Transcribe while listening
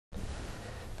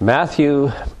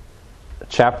Matthew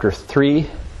chapter 3,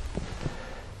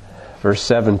 verse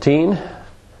 17.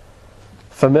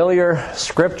 Familiar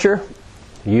scripture.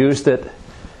 Used it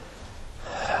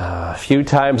a few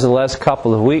times in the last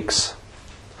couple of weeks.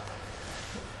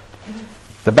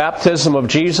 The baptism of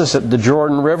Jesus at the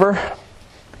Jordan River.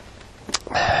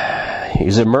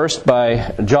 He's immersed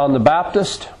by John the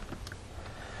Baptist.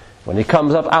 When he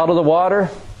comes up out of the water,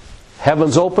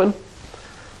 heavens open.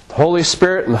 The Holy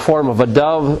Spirit in the form of a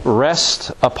dove rests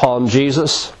upon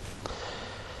Jesus.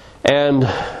 And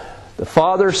the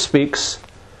Father speaks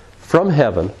from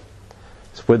heaven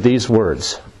with these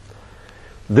words.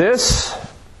 This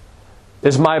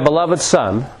is my beloved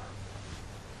Son,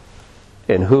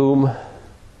 in whom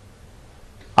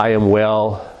I am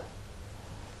well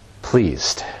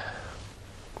pleased.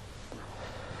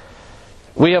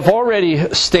 We have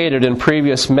already stated in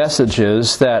previous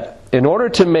messages that in order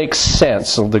to make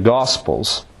sense of the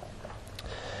Gospels,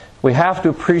 we have to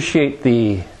appreciate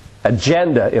the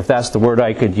agenda, if that's the word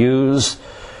I could use,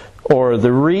 or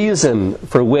the reason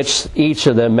for which each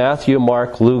of them, Matthew,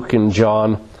 Mark, Luke, and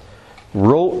John,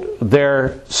 wrote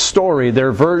their story,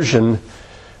 their version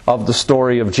of the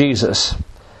story of Jesus.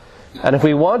 And if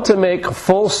we want to make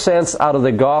full sense out of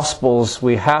the Gospels,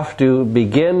 we have to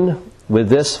begin with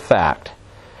this fact,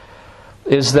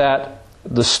 is that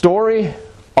the story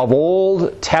of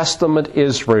Old Testament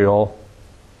Israel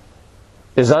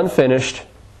is unfinished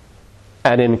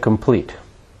and incomplete.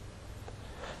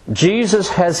 Jesus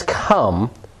has come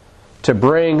to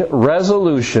bring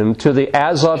resolution to the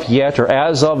as of yet or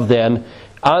as of then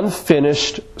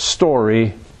unfinished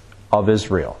story of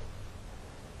Israel.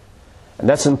 And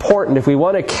that's important if we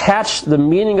want to catch the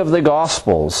meaning of the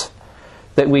Gospels,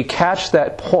 that we catch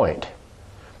that point.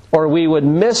 Or we would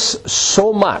miss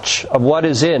so much of what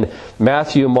is in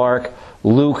Matthew, Mark,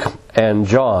 Luke, and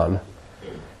John.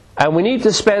 And we need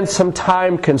to spend some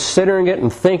time considering it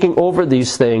and thinking over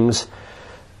these things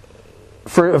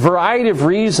for a variety of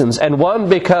reasons. And one,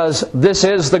 because this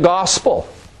is the gospel.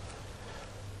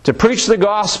 To preach the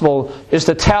gospel is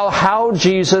to tell how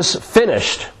Jesus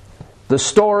finished the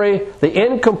story, the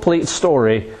incomplete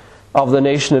story of the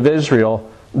nation of Israel.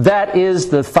 That is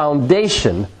the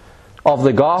foundation of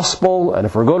the gospel, and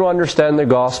if we're going to understand the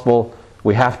gospel,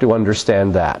 we have to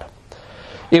understand that.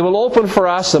 It will open for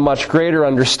us a much greater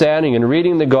understanding in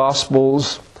reading the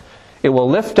Gospels. It will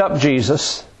lift up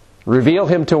Jesus, reveal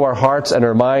Him to our hearts and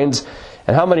our minds.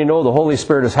 And how many know the Holy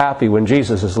Spirit is happy when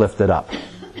Jesus is lifted up?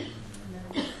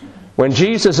 When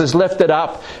Jesus is lifted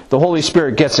up, the Holy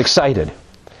Spirit gets excited.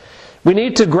 We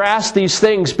need to grasp these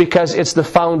things because it's the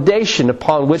foundation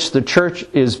upon which the church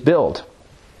is built.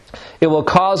 It will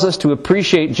cause us to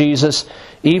appreciate Jesus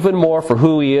even more for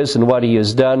who He is and what He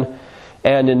has done.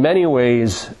 And in many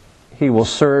ways, He will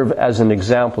serve as an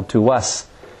example to us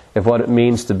of what it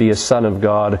means to be a son of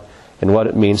God and what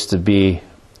it means to be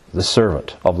the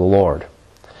servant of the Lord.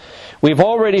 We've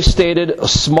already stated a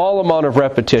small amount of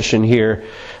repetition here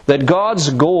that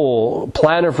God's goal,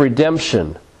 plan of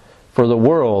redemption for the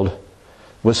world,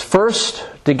 was first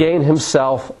to gain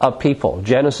Himself a people.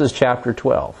 Genesis chapter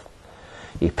 12.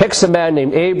 He picks a man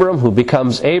named Abram who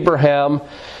becomes Abraham,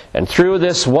 and through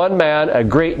this one man a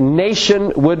great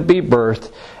nation would be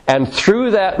birthed, and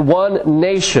through that one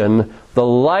nation the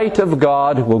light of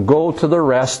God will go to the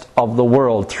rest of the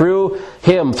world. Through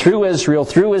him, through Israel,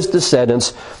 through his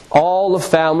descendants, all the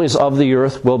families of the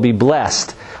earth will be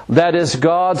blessed. That is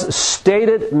God's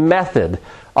stated method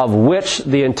of which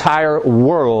the entire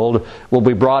world will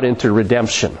be brought into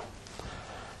redemption.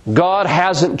 God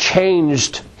hasn't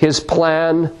changed His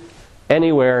plan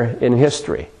anywhere in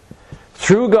history.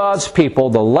 Through God's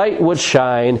people, the light would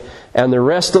shine, and the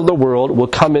rest of the world will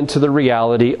come into the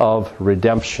reality of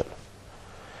redemption.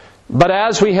 But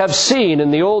as we have seen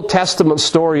in the Old Testament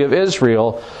story of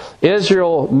Israel,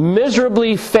 Israel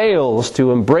miserably fails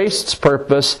to embrace its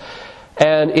purpose,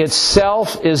 and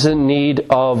itself is in need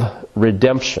of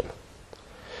redemption.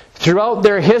 Throughout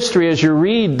their history, as you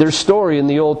read their story in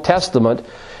the Old Testament,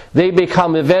 they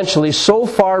become eventually so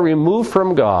far removed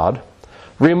from God,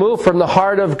 removed from the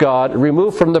heart of God,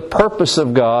 removed from the purpose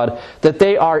of God, that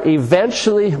they are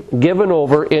eventually given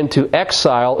over into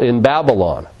exile in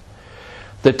Babylon.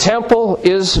 The temple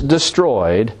is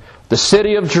destroyed, the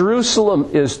city of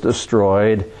Jerusalem is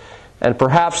destroyed, and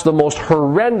perhaps the most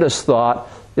horrendous thought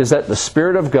is that the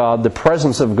Spirit of God, the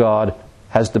presence of God,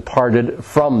 has departed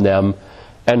from them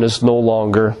and is no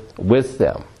longer with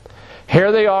them.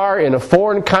 Here they are in a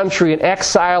foreign country in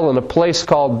exile in a place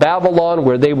called Babylon,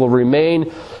 where they will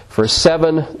remain for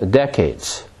 7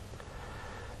 decades.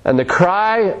 And the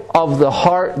cry of the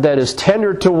heart that is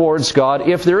tender towards God,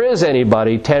 if there is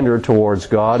anybody tender towards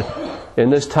God in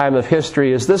this time of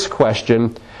history, is this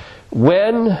question: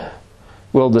 when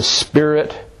will the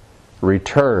Spirit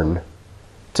return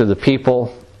to the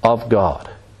people of God?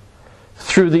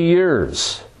 Through the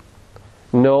years?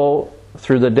 No,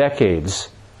 through the decades.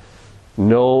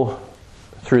 No,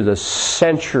 through the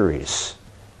centuries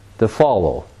to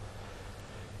follow.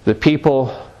 The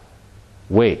people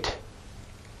wait.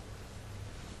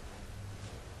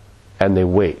 And they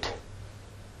wait.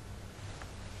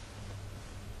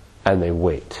 And they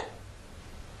wait.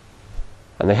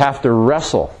 And they have to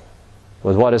wrestle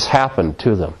with what has happened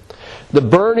to them. The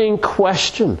burning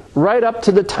question, right up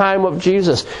to the time of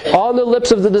Jesus, on the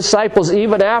lips of the disciples,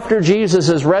 even after Jesus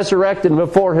is resurrected and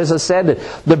before His ascended,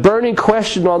 the burning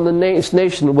question on the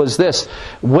nation was this: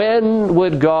 when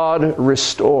would God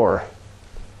restore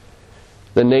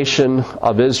the nation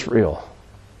of Israel?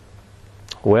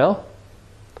 Well,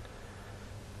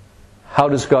 how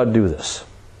does God do this?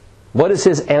 What is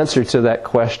His answer to that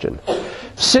question?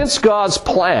 Since God's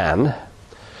plan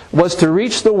was to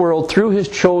reach the world through His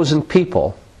chosen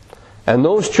people, and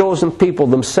those chosen people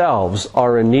themselves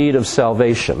are in need of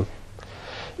salvation,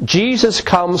 Jesus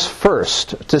comes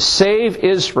first to save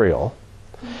Israel,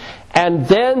 and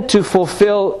then to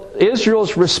fulfill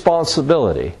Israel's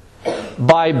responsibility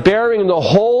by bearing the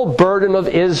whole burden of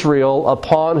Israel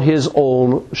upon His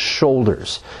own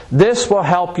shoulders. This will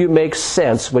help you make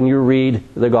sense when you read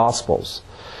the Gospels.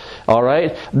 All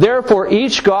right? Therefore,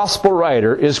 each Gospel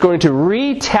writer is going to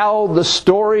retell the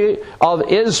story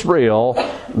of Israel,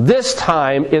 this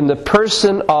time in the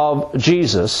person of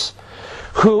Jesus,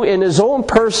 who in His own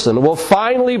person will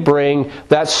finally bring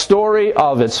that story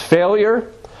of its failure,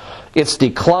 its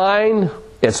decline,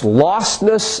 its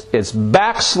lostness, its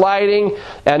backsliding,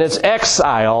 and its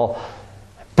exile,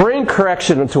 bring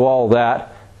correction into all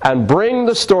that, and bring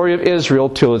the story of Israel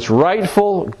to its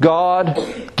rightful,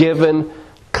 God-given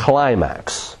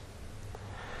climax.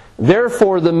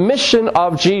 Therefore, the mission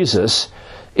of Jesus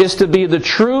is to be the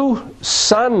true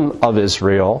Son of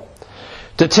Israel,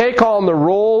 to take on the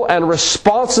role and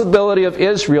responsibility of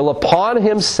Israel upon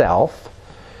Himself,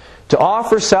 to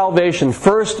offer salvation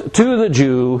first to the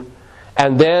Jew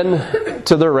and then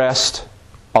to the rest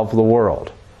of the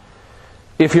world.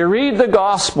 If you read the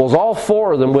Gospels, all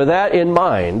four of them, with that in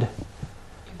mind,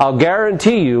 I'll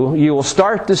guarantee you, you will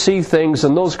start to see things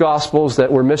in those Gospels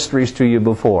that were mysteries to you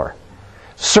before.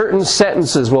 Certain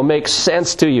sentences will make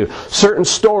sense to you. Certain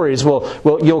stories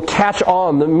you'll catch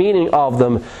on the meaning of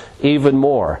them even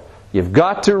more. You've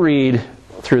got to read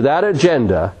through that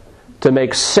agenda to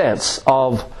make sense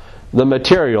of the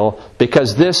material,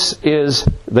 because this is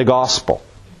the Gospel.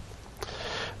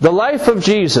 The life of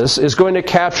Jesus is going to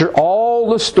capture all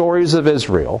the stories of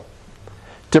Israel,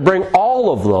 to bring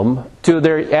all of them to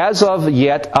their as of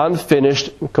yet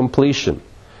unfinished completion.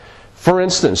 For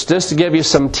instance, just to give you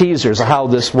some teasers of how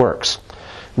this works.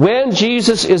 When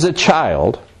Jesus is a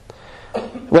child,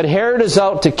 when Herod is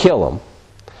out to kill him,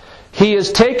 he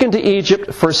is taken to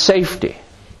Egypt for safety.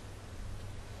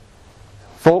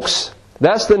 Folks,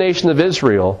 that's the nation of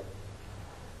Israel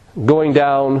going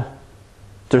down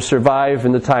to survive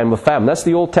in the time of famine. That's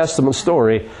the Old Testament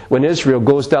story when Israel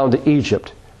goes down to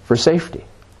Egypt for safety.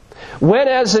 When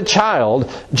as a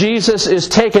child Jesus is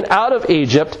taken out of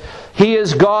Egypt, He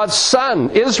is God's Son,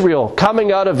 Israel,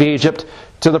 coming out of Egypt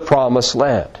to the Promised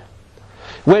Land.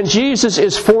 When Jesus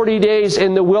is 40 days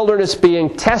in the wilderness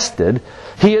being tested,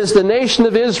 He is the nation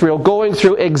of Israel going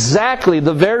through exactly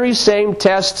the very same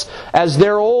tests as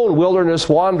their own wilderness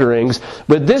wanderings,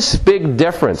 with this big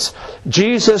difference.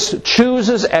 Jesus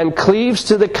chooses and cleaves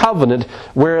to the covenant,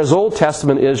 whereas Old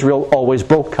Testament Israel always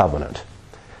broke covenant.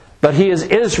 But He is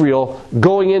Israel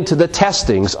going into the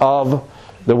testings of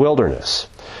the wilderness.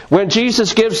 When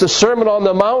Jesus gives the Sermon on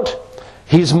the Mount,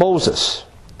 He's Moses.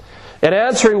 In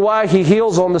answering why He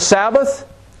heals on the Sabbath,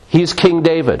 He's King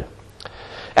David.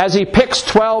 As He picks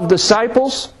 12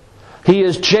 disciples, He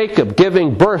is Jacob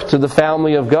giving birth to the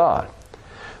family of God.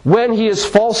 When He is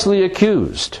falsely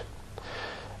accused,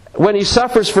 when He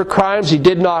suffers for crimes He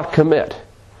did not commit,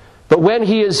 but when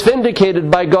He is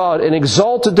vindicated by God and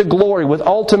exalted to glory with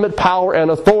ultimate power and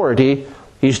authority,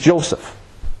 He's Joseph.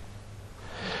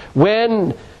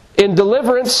 When in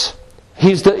deliverance,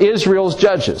 He's Israel's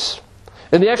judges.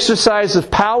 In the exercise of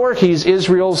power, He's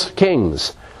Israel's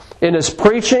kings. In His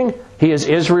preaching, He is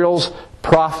Israel's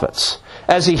prophets.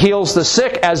 As He heals the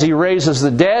sick, as He raises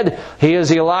the dead, He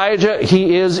is Elijah,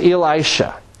 He is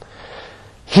Elisha.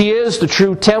 He is the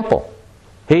true temple.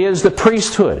 He is the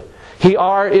priesthood. He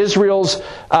are Israel's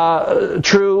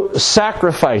true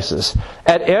sacrifices.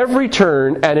 At every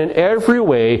turn and in every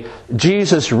way,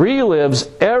 Jesus relives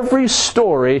every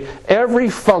story, every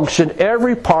function,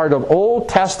 every part of Old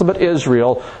Testament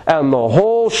Israel, and the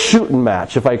whole shooting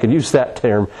match, if I could use that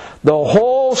term. The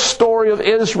whole story of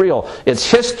Israel, its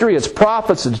history, its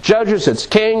prophets, its judges, its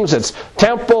kings, its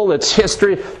temple, its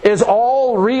history, is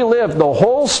all relived. The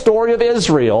whole story of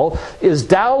Israel is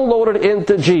downloaded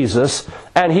into Jesus,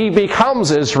 and He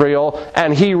becomes Israel,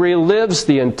 and He relives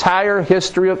the entire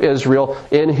history of Israel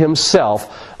in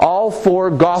Himself. All four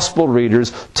gospel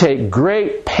readers take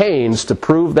great pains to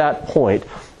prove that point,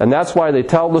 and that's why they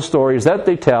tell the stories that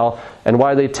they tell, and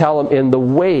why they tell them in the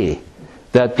way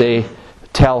that they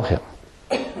tell Him.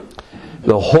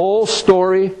 The whole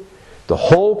story, the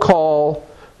whole call,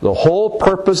 the whole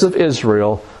purpose of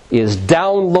Israel is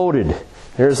downloaded.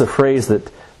 Here's a phrase that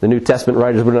the New Testament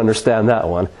writers wouldn't understand that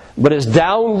one. But is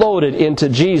downloaded into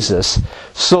Jesus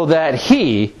so that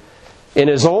He, in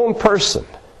His own person,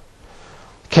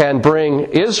 can bring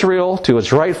Israel to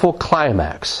its rightful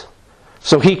climax.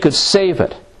 So He could save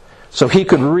it. So He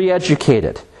could re-educate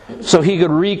it. So He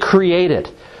could recreate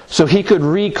it. So He could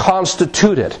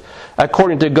reconstitute it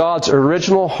according to God's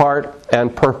original heart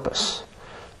and purpose.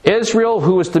 Israel,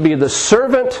 who is to be the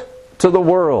servant to the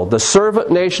world, the servant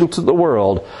nation to the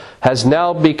world, has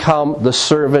now become the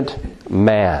servant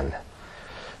man.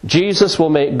 Jesus will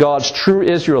make God's true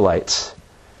Israelites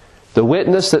the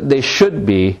witness that they should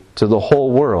be to the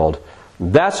whole world.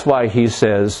 That's why He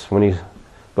says,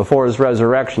 before His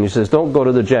resurrection, He says, don't go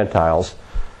to the Gentiles.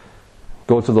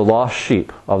 Go to the lost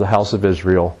sheep of the house of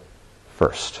Israel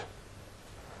first.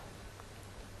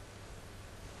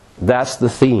 That's the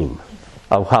theme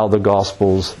of how the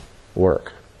Gospels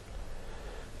work.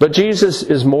 But Jesus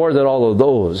is more than all of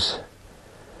those.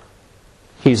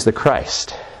 He's the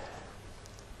Christ.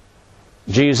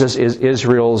 Jesus is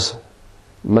Israel's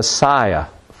Messiah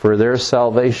for their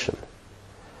salvation.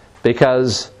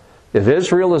 Because if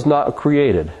Israel is not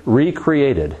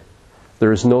recreated,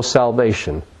 there is no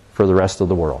salvation for the rest of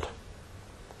the world.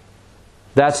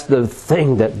 That's the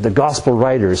thing that the Gospel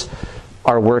writers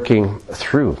are working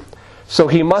through. So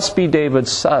He must be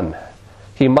David's son.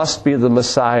 He must be the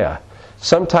Messiah.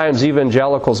 Sometimes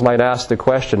evangelicals might ask the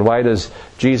question, why does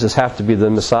Jesus have to be the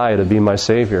Messiah to be my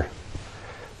Savior?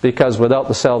 Because without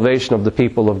the salvation of the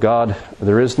people of God,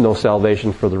 there is no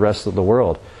salvation for the rest of the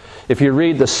world. If you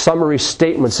read the summary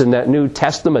statements in that New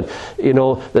Testament, you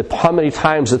know that how many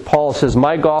times that Paul says,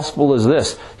 my gospel is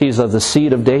this, He's of the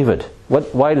seed of David.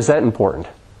 Why is that important?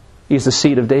 He's the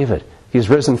seed of David. He's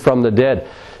risen from the dead.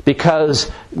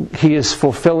 Because He is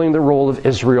fulfilling the role of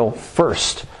Israel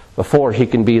first, before He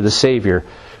can be the Savior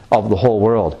of the whole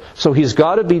world. So He's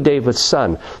got to be David's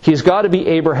son. He's got to be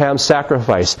Abraham's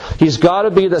sacrifice. He's got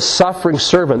to be the suffering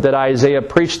servant that Isaiah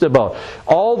preached about.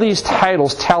 All these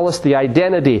titles tell us the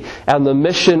identity and the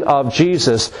mission of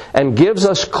Jesus, and gives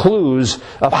us clues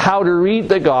of how to read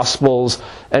the Gospels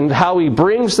and how He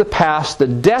brings to pass the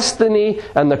destiny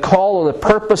and the call and the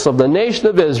purpose of the nation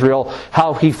of Israel,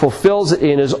 how He fulfills it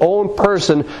in His own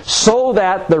person, so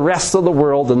that the rest of the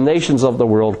world, the nations of the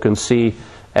world, can see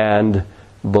and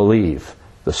believe.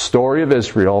 The story of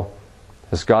Israel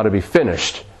has got to be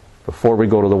finished before we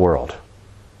go to the world.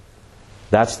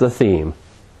 That's the theme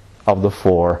of the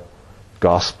four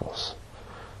Gospels.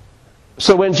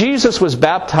 So when Jesus was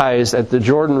baptized at the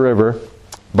Jordan River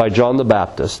by John the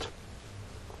Baptist,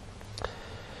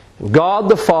 God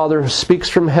the Father speaks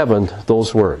from heaven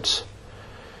those words.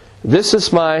 This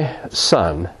is my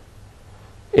Son,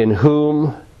 in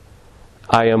whom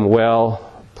I am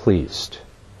well pleased.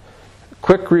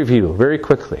 Quick review, very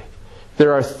quickly.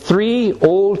 There are 3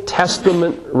 Old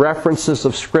Testament references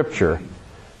of Scripture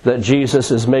that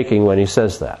Jesus is making when He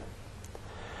says that.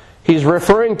 He's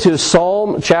referring to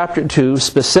Psalm chapter 2,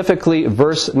 specifically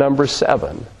verse number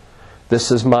 7.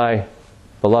 This is my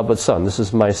beloved Son. This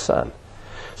is my Son.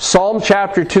 Psalm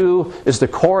chapter 2 is the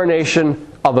coronation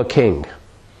of a king.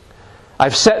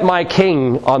 I've set my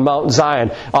king on Mount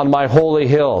Zion, on my holy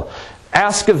hill.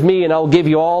 Ask of me, and I'll give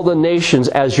you all the nations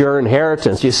as your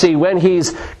inheritance. You see, when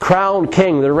He's crowned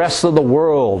king, the rest of the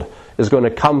world is going to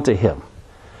come to Him.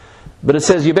 But it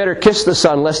says, you better kiss the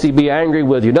Son, lest He be angry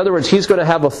with you. In other words, He's going to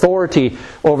have authority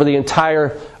over the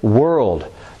entire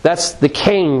world. That's the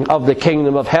king of the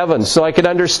kingdom of heaven. So I can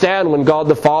understand when God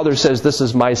the Father says, this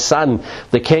is my Son,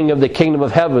 the king of the kingdom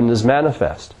of heaven is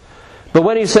manifest. But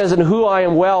when He says, in whom I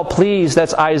am well pleased,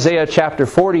 that's Isaiah chapter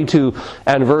 42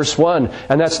 and verse 1.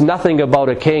 And that's nothing about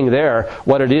a king there.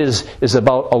 What it is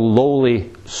about a lowly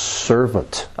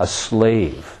servant, a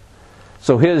slave.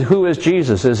 So who is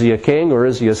Jesus? Is he a king or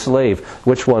is he a slave?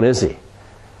 Which one is he?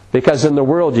 Because in the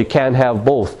world you can't have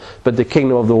both. But the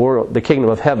kingdom of the world, the kingdom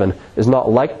of heaven, is not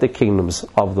like the kingdoms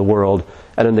of the world.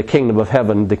 And in the kingdom of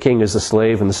heaven, the king is the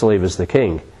slave and the slave is the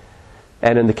king.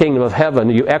 And in the kingdom of heaven,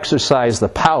 you exercise the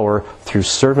power through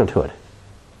servanthood.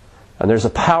 And there's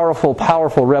a powerful,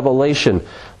 powerful revelation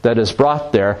that is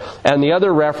brought there. And the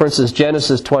other reference is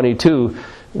Genesis 22,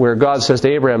 where God says to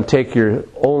Abraham, take your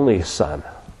only son,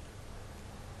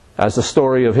 as the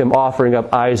story of him offering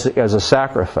up Isaac as a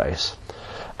sacrifice.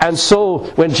 And so,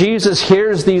 when Jesus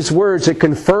hears these words, it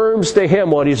confirms to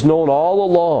him what he's known all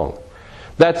along.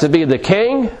 That to be the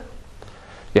king,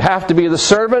 you have to be the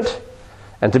servant.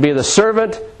 And to be the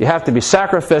servant, you have to be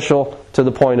sacrificial to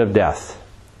the point of death.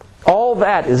 All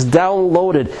that is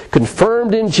downloaded,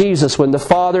 confirmed in Jesus when the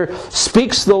Father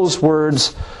speaks those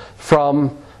words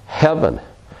from heaven.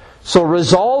 So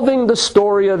resolving the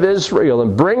story of Israel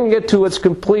and bringing it to its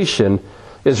completion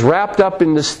is wrapped up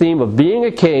in this theme of being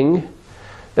a king,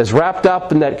 is wrapped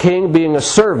up in that king being a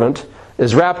servant,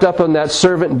 is wrapped up in that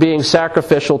servant being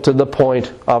sacrificial to the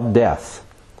point of death.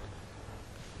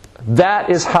 That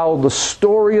is how the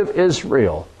story of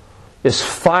Israel is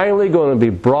finally going to be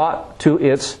brought to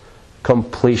its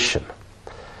completion.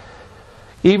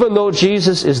 Even though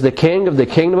Jesus is the king of the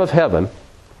kingdom of heaven,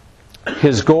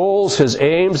 his goals, his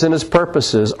aims, and his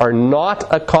purposes are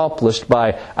not accomplished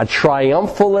by a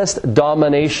triumphalist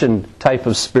domination type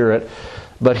of spirit,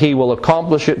 but he will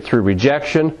accomplish it through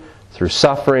rejection, through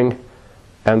suffering,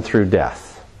 and through death.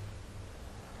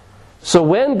 So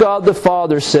when God the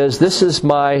Father says, this is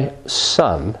my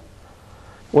Son,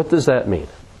 what does that mean?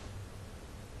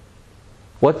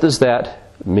 What does that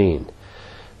mean?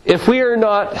 If we are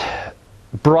not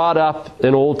brought up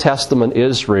in Old Testament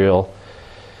Israel,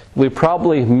 we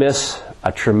probably miss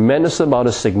a tremendous amount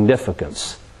of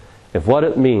significance of what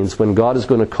it means when God is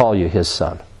going to call you His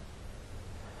Son.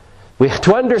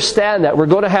 To understand that, we're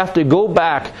going to have to go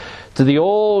back to the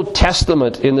Old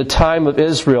Testament in the time of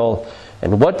Israel.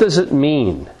 And what does it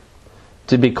mean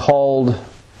to be called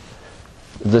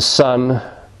the Son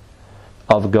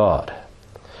of God?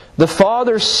 The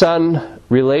Father-Son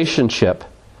relationship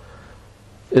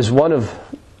is one of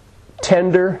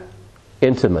tender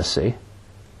intimacy.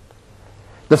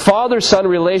 The Father-Son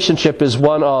relationship is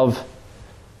one of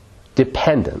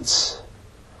dependence.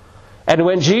 And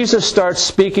when Jesus starts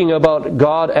speaking about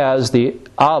God as the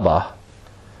Abba,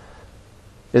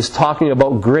 is talking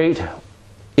about great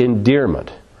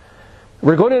endearment.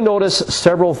 We're going to notice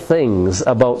several things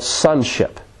about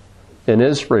sonship in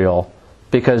Israel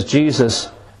because Jesus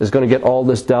is going to get all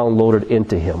this downloaded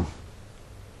into him.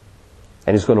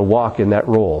 And he's going to walk in that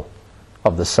role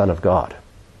of the Son of God,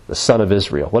 the Son of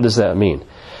Israel. What does that mean?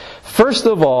 First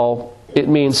of all, it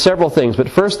means several things, but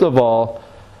first of all,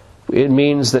 it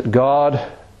means that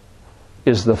God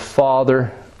is the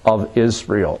Father of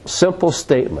Israel. Simple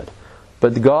statement.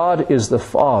 But God is the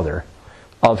Father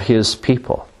of His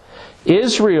people.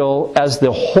 Israel, as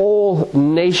the whole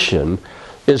nation,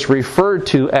 is referred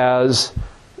to as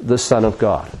the Son of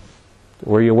God.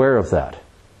 Were you aware of that?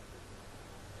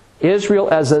 Israel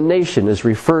as a nation is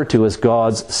referred to as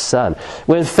God's son.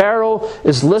 When Pharaoh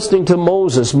is listening to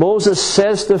Moses, Moses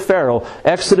says to Pharaoh,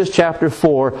 Exodus chapter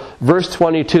 4, verse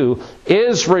 22,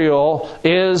 Israel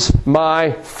is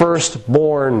my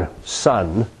firstborn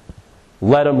son.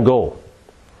 Let him go.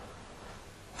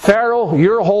 Pharaoh,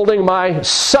 you're holding my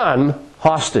son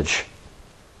hostage.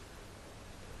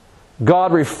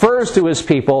 God refers to His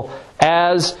people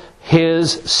as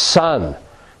His son.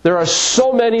 There are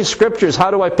so many scriptures. How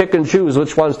do I pick and choose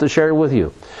which ones to share with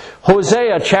you?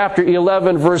 Hosea chapter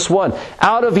 11 verse 1.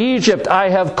 Out of Egypt I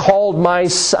have called my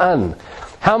son.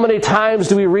 How many times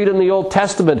do we read in the Old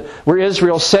Testament where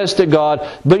Israel says to God,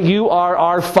 but you are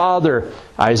our father?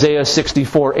 Isaiah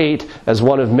 64:8 as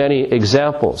one of many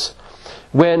examples.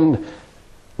 When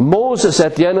Moses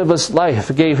at the end of his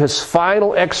life gave his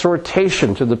final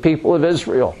exhortation to the people of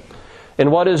Israel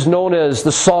in what is known as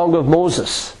the Song of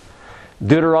Moses,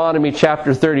 Deuteronomy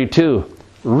chapter 32.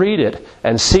 Read it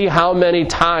and see how many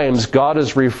times God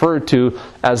is referred to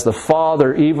as the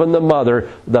father, even the mother,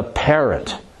 the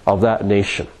parent of that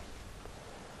nation.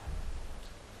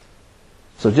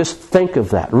 So just think of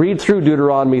that. Read through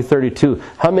Deuteronomy 32.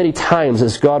 How many times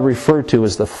is God referred to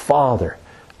as the father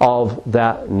of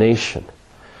that nation?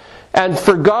 And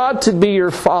for God to be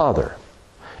your father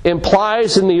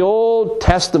implies in the Old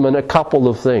Testament a couple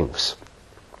of things.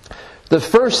 The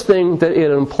first thing that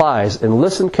it implies, and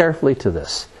listen carefully to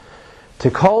this, to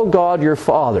call God your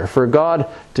Father, for God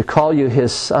to call you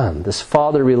His Son, this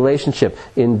father relationship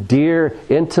in dear,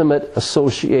 intimate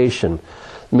association,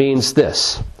 means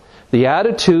this, The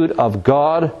attitude of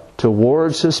God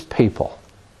towards His people.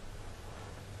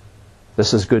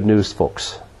 This is good news,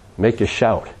 folks. Make you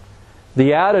shout.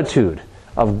 The attitude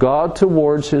of God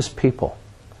towards His people,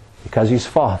 because He's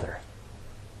Father.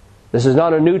 This is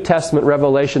not a New Testament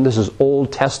revelation, this is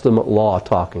Old Testament law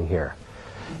talking here.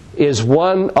 Is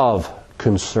one of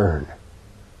concern.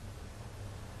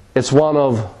 It's one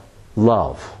of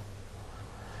love,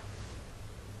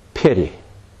 pity,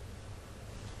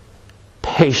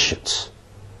 patience,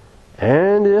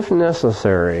 and if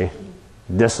necessary,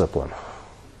 discipline.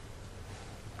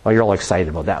 Oh, you're all excited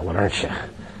about that one, aren't you?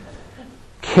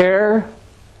 Care,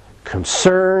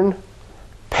 concern,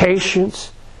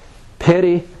 patience,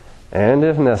 pity, and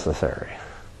if necessary,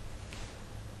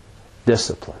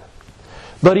 discipline.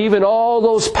 But even all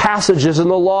those passages in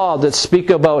the law that speak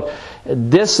about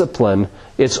discipline,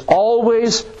 it's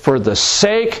always for the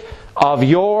sake of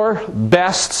your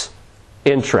best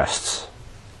interests.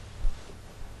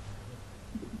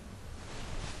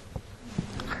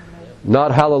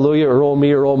 Not hallelujah or oh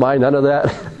me or oh my, none of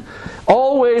that.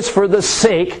 Always for the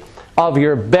sake of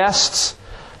your best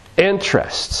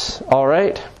interests. All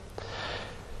right?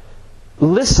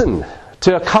 Listen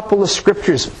to a couple of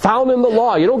scriptures found in the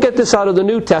law. You don't get this out of the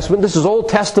New Testament. This is Old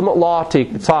Testament law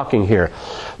talking here.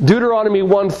 Deuteronomy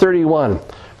 1:31.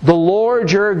 The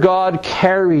Lord your God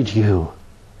carried you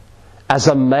as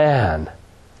a man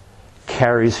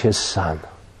carries his son.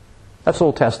 That's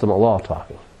Old Testament law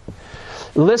talking.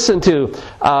 Listen to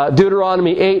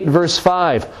Deuteronomy 8 verse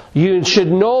 5. You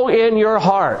should know in your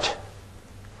heart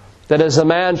that as a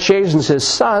man chastens his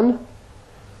son,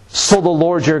 so the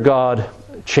Lord your God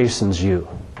chastens you.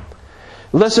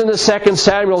 Listen to 2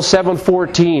 Samuel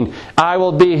 7:14. I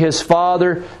will be his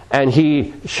father, and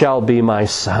he shall be my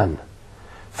son.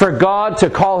 For God to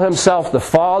call himself the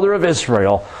Father of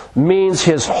Israel means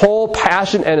his whole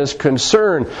passion and his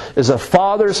concern is a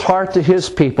father's heart to his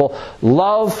people.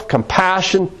 Love,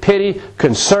 compassion, pity,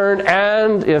 concern,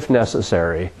 and, if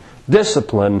necessary,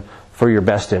 discipline for your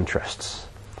best interests.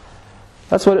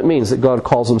 That's what it means that God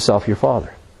calls himself your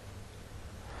Father.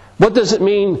 What does it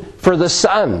mean for the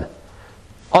Son?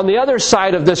 On the other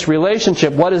side of this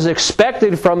relationship, what is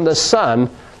expected from the Son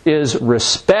is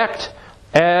respect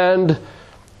and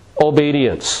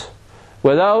obedience.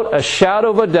 Without a shadow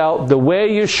of a doubt, the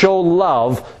way you show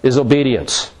love is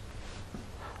obedience.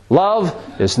 Love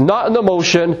is not an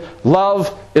emotion.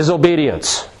 Love is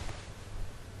obedience.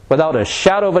 Without a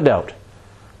shadow of a doubt.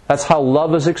 That's how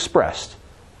love is expressed,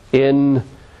 in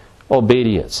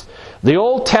obedience. The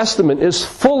Old Testament is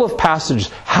full of passages.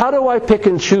 How do I pick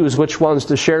and choose which ones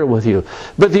to share with you?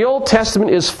 But the Old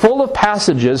Testament is full of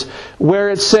passages where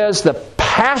it says the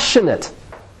passionate,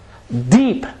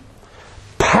 deep,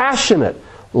 passionate,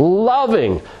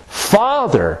 loving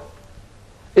Father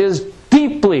is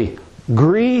deeply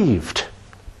grieved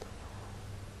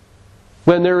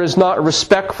when there is not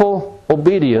respectful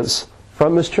obedience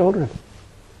from His children.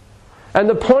 And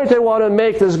the point I want to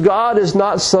make is God is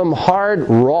not some hard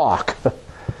rock.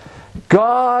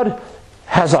 God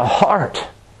has a heart,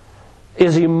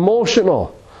 is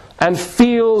emotional, and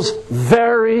feels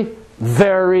very,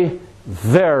 very,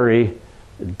 very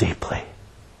deeply.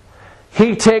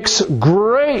 He takes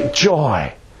great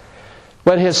joy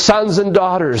when His sons and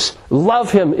daughters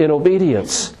love Him in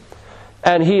obedience.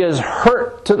 And He is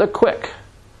hurt to the quick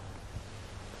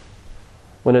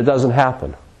when it doesn't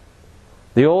happen.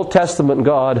 The Old Testament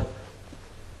God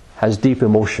has deep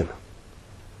emotion.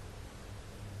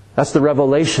 That's the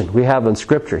revelation we have in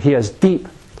Scripture. He has deep,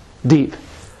 deep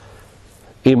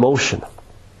emotion.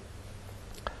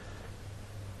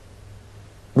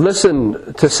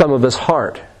 Listen to some of His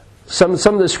heart. Some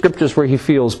of the scriptures where He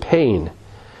feels pain,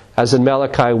 as in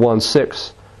Malachi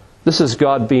 1:6. This is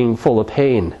God being full of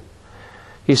pain.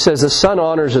 He says, the son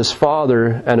honors his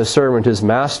father and a servant his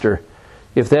master.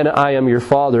 If then I am your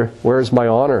father, where is my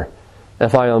honor?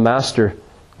 If I am a master,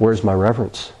 where is my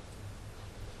reverence?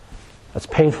 That's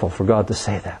painful for God to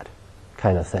say that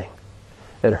kind of thing.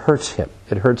 It hurts Him.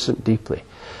 It hurts Him deeply.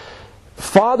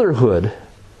 Fatherhood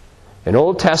in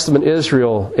Old Testament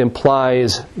Israel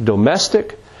implies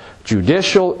domestic,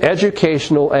 judicial,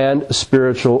 educational, and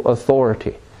spiritual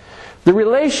authority. The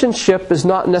relationship is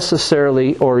not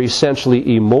necessarily or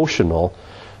essentially emotional,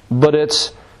 but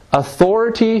it's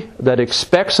authority that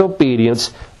expects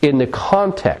obedience in the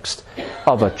context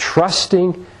of a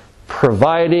trusting,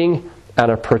 providing,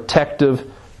 and a protective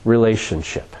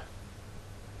relationship.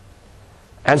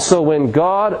 And so when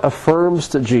God affirms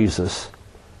to Jesus,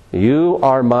 you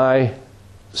are my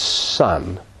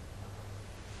son,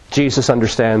 Jesus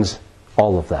understands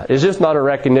all of that. It's just not a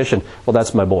recognition, well,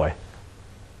 that's my boy.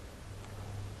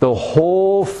 The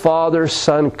whole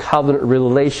Father-Son covenant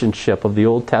relationship of the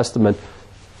Old Testament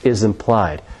is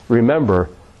implied. Remember,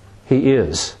 He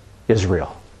is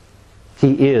Israel.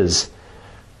 He is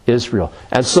Israel.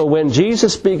 And so when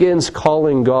Jesus begins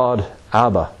calling God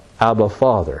Abba, Abba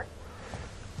Father,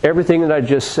 everything that I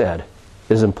just said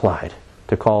is implied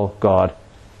to call God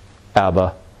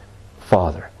Abba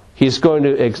Father. He's going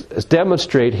to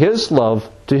demonstrate His love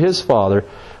to His Father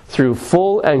through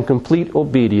full and complete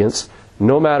obedience,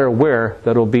 no matter where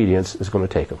that obedience is going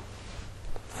to take Him.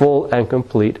 Full and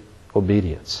complete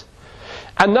obedience.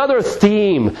 Another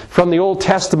theme from the Old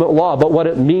Testament law about what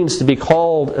it means to be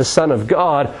called a son of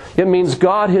God, it means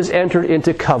God has entered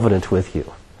into covenant with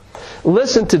you.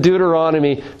 Listen to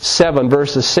Deuteronomy 7,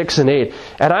 verses 6 and 8.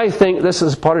 And I think this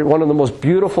is probably one of the most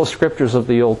beautiful scriptures of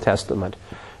the Old Testament.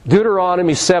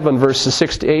 Deuteronomy 7, verses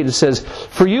 6 to 8, it says,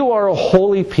 "For you are a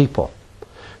holy people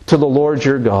to the Lord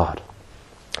your God.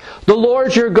 The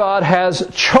Lord your God has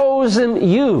chosen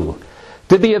you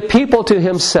to be a people to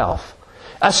Himself,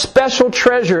 a special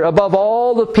treasure above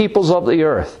all the peoples of the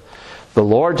earth. The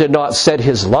Lord did not set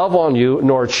His love on you,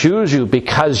 nor choose you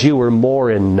because you were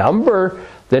more in number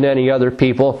than any other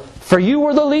people, for you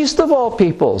were the least of all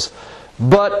peoples,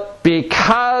 but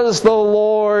because the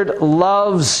Lord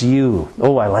loves you."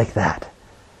 Oh, I like that.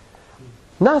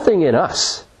 Nothing in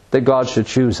us that God should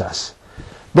choose us.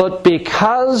 But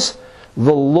because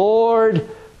the Lord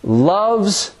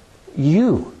loves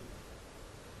you.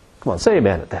 Come on, say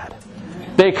amen at that.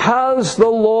 Because the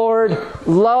Lord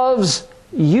loves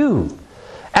you.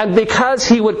 And because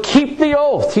He would keep the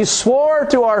oath He swore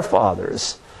to our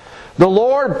fathers. The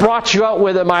Lord brought you out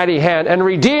with a mighty hand and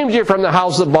redeemed you from the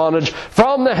house of bondage,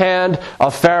 from the hand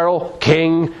of Pharaoh,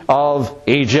 king of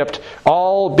Egypt.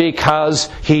 All because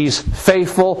He's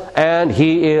faithful and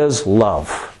He is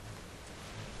love.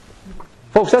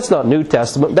 Folks, that's not New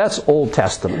Testament, that's Old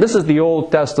Testament. This is the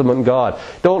Old Testament God.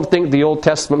 Don't think the Old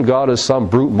Testament God is some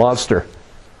brute monster.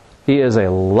 He is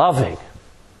a loving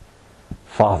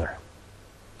Father.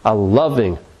 A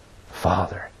loving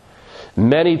Father.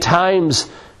 Many times,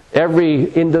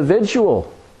 every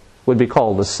individual would be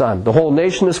called the son. The whole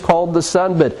nation is called the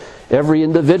son, but every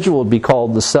individual would be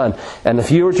called the son. And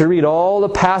if you were to read all the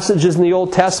passages in the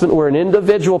Old Testament where an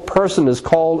individual person is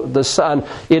called the son,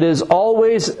 it is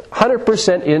always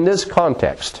 100% in this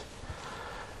context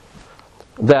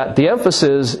that the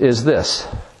emphasis is this: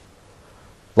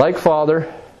 like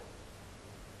Father,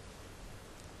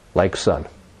 like Son.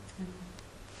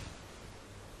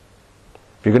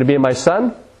 If you're going to be my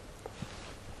son,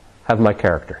 have my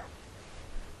character.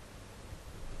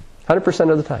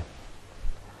 100% of the time.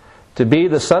 To be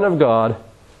the Son of God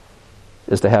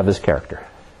is to have His character.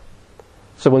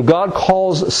 So when God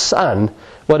calls Son,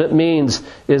 what it means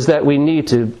is that we need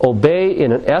to obey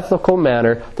in an ethical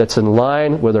manner that's in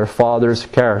line with our Father's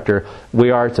character. We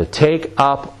are to take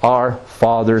up our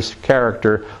Father's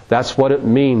character. That's what it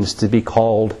means to be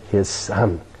called His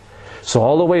Son. So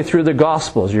all the way through the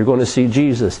Gospels, you're going to see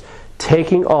Jesus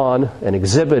taking on and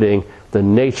exhibiting the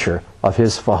nature of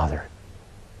His Father.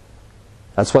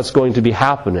 That's what's going to be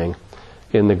happening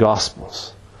in the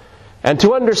Gospels. And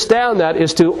to understand that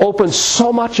is to open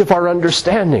so much of our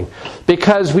understanding,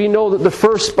 because we know that the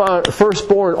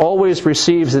firstborn always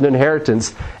receives an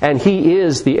inheritance, and he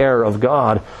is the heir of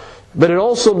God. But it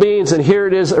also means, and here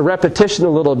it is a repetition a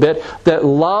little bit, that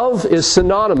love is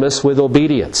synonymous with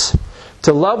obedience.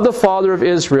 To love the Father of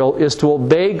Israel is to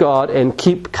obey God and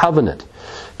keep covenant.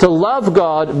 To love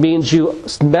God means you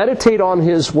meditate on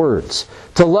His words.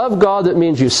 To love God, that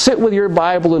means you sit with your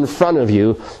Bible in front of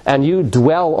you and you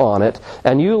dwell on it,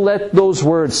 and you let those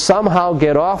words somehow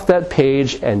get off that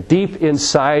page and deep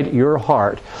inside your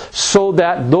heart, so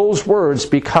that those words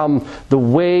become the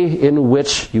way in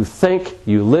which you think,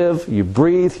 you live, you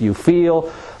breathe, you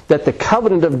feel. That the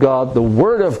covenant of God, the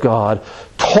Word of God,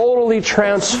 totally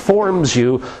transforms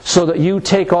you so that you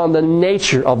take on the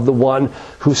nature of the one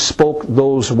who spoke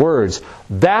those words.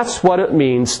 That's what it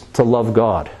means to love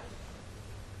God.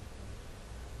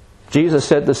 Jesus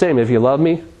said the same: if you love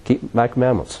me, keep my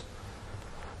commandments.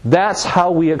 That's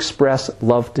how we express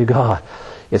love to God.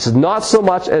 It's not so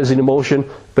much as an emotion,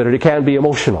 but it can be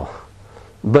emotional.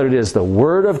 But it is the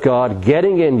Word of God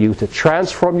getting in you to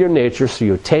transform your nature so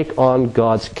you take on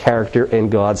God's character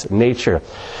and God's nature.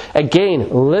 Again,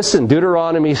 listen,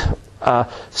 Deuteronomy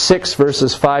 6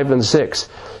 verses 5 and 6.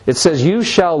 It says, "You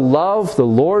shall love the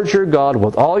Lord your God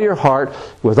with all your heart,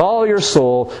 with all your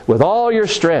soul, with all your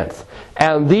strength.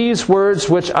 And these words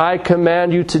which I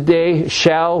command you today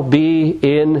shall be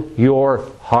in your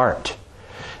heart.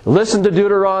 Listen to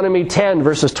Deuteronomy 10,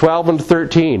 verses 12 and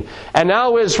 13. And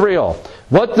now, Israel,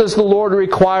 what does the Lord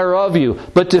require of you?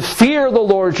 But to fear the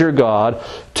Lord your God,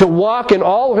 to walk in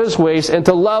all His ways, and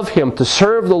to love Him, to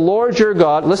serve the Lord your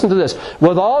God, listen to this,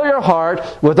 with all your heart,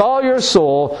 with all your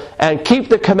soul, and keep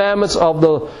the commandments of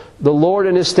the Lord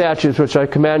and His statutes, which I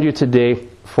command you today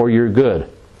for your good.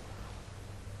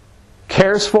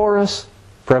 Cares for us,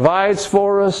 provides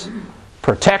for us,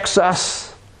 protects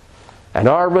us, and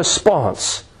our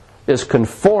response is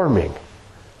conforming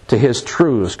to His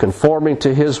truths, conforming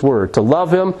to His Word. To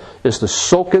love Him is to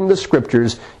soak in the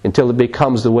Scriptures until it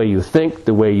becomes the way you think,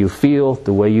 the way you feel,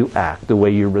 the way you act, the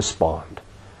way you respond.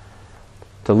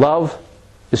 To love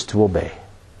is to obey.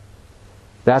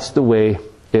 That's the way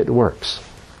it works.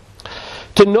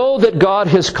 To know that God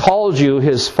has called you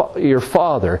your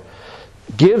Father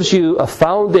gives you a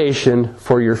foundation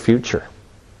for your future.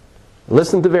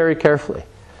 Listen to very carefully,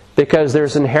 because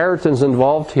there's inheritance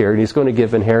involved here, and He's going to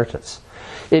give inheritance.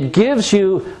 It gives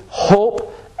you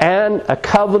hope and a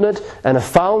covenant and a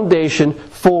foundation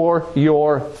for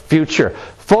your future.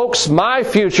 Folks, my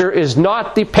future is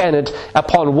not dependent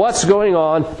upon what's going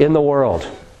on in the world.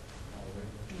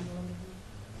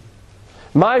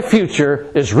 My future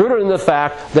is rooted in the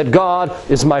fact that God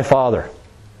is my Father.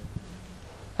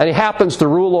 And He happens to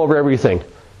rule over everything.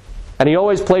 And He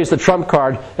always plays the trump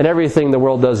card in everything the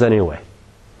world does anyway.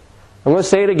 I'm going to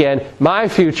say it again. My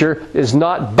future is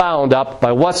not bound up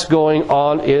by what's going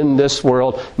on in this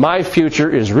world. My future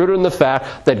is rooted in the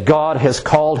fact that God has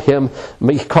called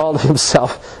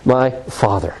Himself my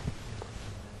Father.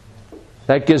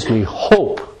 That gives me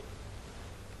hope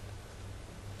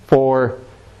for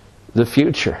the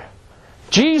future.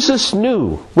 Jesus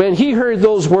knew when He heard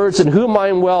those words, "In whom I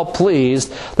am well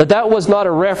pleased," that was not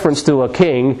a reference to a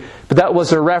king, but that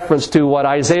was a reference to what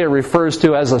Isaiah refers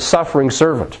to as a suffering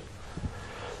servant.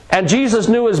 And Jesus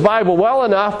knew His Bible well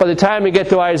enough, by the time you get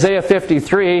to Isaiah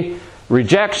 53,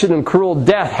 rejection and cruel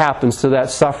death happens to that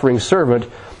suffering servant.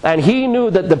 And He knew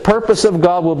that the purpose of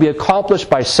God will be accomplished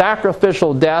by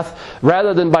sacrificial death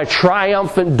rather than by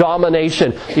triumphant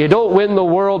domination. You don't win the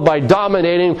world by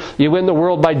dominating, you win the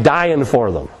world by dying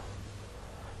for them.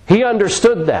 He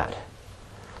understood that.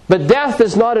 But death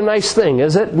is not a nice thing,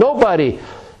 is it? Nobody,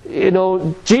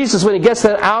 Jesus, when He gets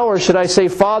that hour, should I say,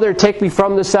 "Father, take me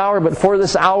from this hour, but for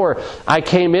this hour I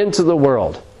came into the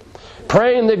world."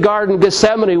 Praying in the Garden of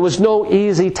Gethsemane was no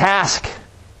easy task.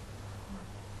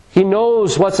 He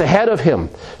knows what's ahead of Him.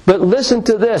 But listen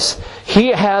to this. He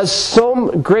has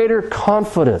some greater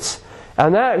confidence.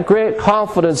 And that great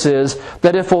confidence is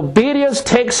that if obedience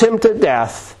takes Him to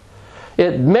death,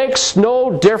 it makes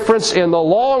no difference in the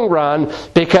long run,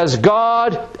 because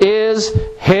God is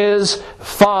His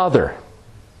Father.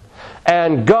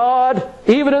 And God,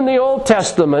 even in the Old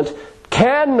Testament,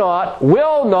 cannot,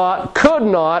 will not, could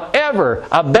not ever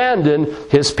abandon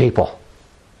His people.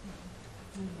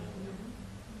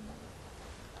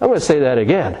 I'm going to say that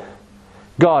again.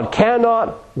 God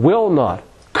cannot, will not,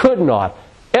 could not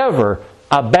ever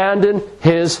abandon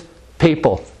His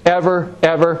people. Ever,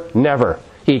 ever, never.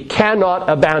 He cannot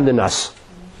abandon us.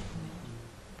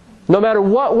 No matter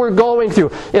what we're going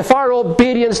through, if our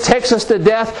obedience takes us to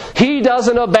death, He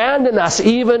doesn't abandon us,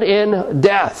 even in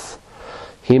death.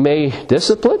 He may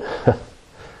discipline.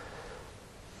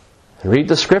 Read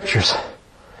the Scriptures.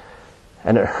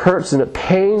 And it hurts and it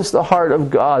pains the heart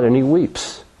of God, and He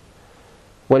weeps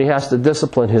when He has to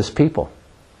discipline His people.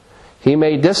 He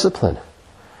may discipline,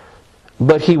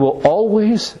 but He will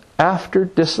always, after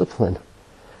discipline,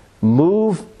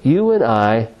 move you and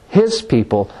I, His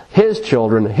people, His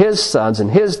children, His sons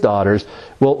and His daughters,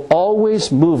 will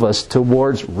always move us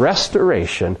towards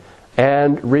restoration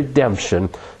and redemption.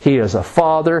 He is a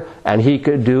Father, and He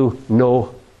could do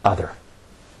no other.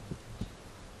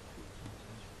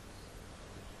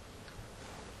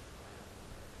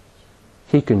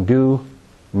 He can do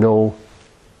no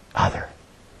other.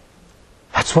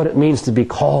 That's what it means to be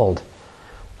called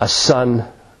a son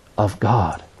of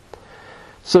God.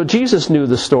 So Jesus knew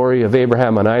the story of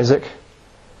Abraham and Isaac,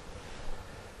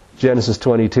 Genesis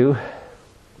 22,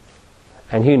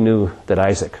 and He knew that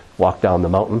Isaac walked down the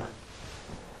mountain,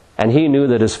 and He knew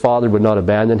that his father would not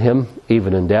abandon him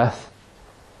even in death,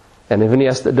 and if he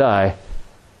has to die,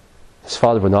 his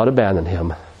father would not abandon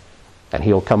him, and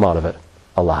he'll come out of it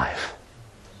alive.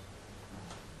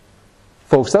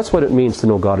 Folks, that's what it means to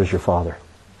know God as your Father.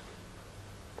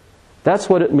 That's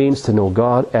what it means to know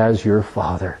God as your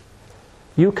Father.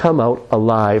 You come out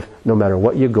alive no matter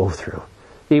what you go through.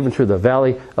 Even through the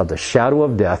valley of the shadow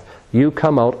of death, you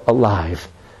come out alive.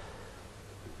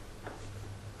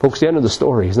 Folks, the end of the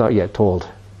story is not yet told.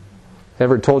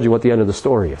 Ever told you what the end of the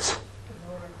story is?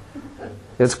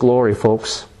 It's glory,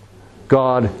 folks.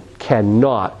 God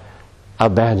cannot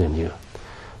abandon you.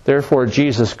 Therefore,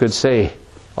 Jesus could say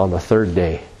on the third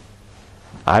day,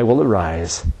 I will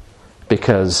arise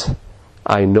because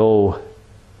I know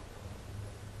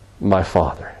my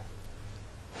Father.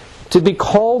 To be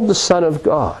called the Son of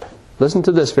God, listen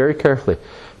to this very carefully.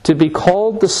 To be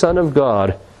called the Son of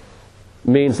God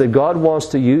means that God wants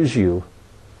to use you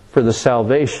for the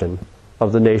salvation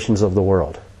of the nations of the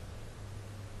world.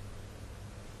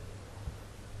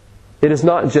 It is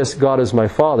not just God is my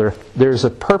Father. There's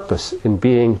a purpose in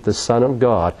being the Son of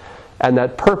God. And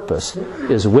that purpose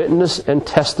is witness and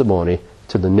testimony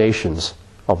to the nations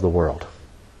of the world.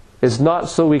 It's not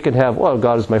so we can have, well,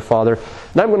 God is my Father,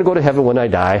 and I'm going to go to heaven when I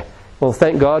die. Well,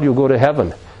 thank God you'll go to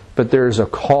heaven. But there's a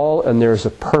call and there's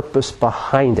a purpose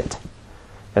behind it.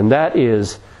 And that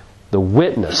is the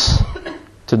witness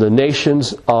to the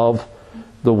nations of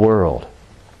the world.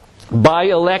 By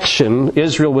election,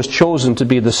 Israel was chosen to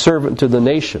be the servant to the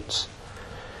nations.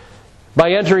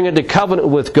 By entering into covenant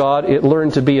with God, it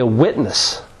learned to be a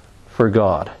witness for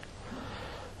God.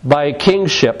 By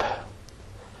kingship,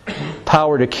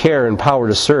 power to care and power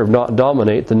to serve, not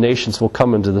dominate, the nations will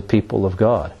come into the people of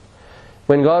God.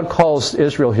 When God calls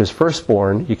Israel His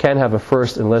firstborn, you can't have a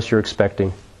first unless you're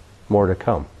expecting more to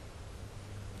come.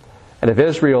 And if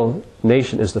Israel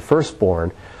nation is the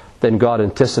firstborn, then God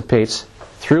anticipates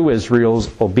through Israel's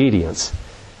obedience,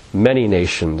 many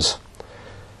nations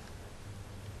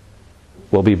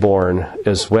will be born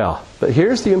as well. But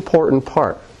here's the important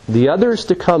part. The others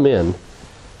to come in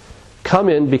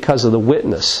because of the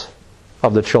witness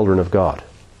of the children of God.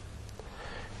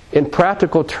 In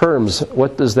practical terms,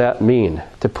 what does that mean?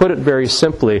 To put it very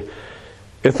simply,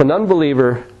 if an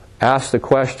unbeliever asks the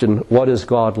question, what is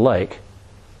God like?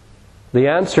 The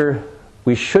answer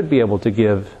we should be able to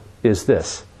give is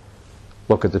this.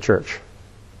 Look at the church.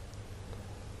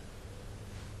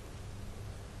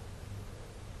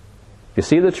 You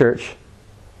see the church,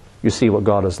 you see what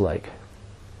God is like.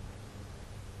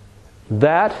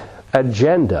 That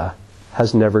agenda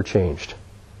has never changed.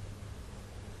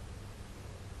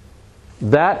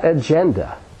 That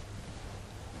agenda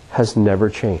has never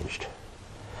changed.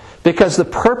 Because the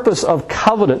purpose of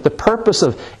covenant, the purpose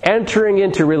of entering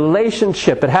into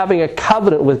relationship and having a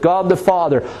covenant with God the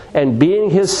Father and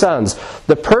being His sons,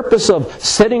 the purpose of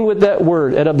sitting with that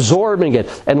Word and absorbing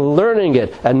it and learning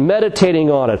it and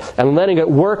meditating on it and letting it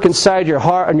work inside your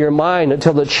heart and your mind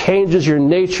until it changes your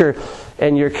nature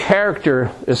and your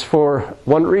character is for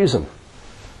one reason.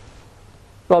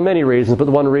 Well, many reasons, but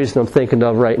the one reason I'm thinking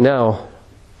of right now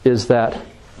is that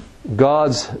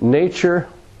God's nature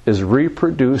is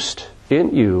reproduced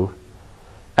in you,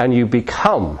 and you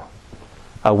become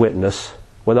a witness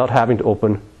without having to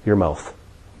open your mouth.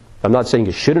 I'm not saying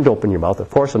you shouldn't open your mouth. Of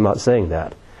course, I'm not saying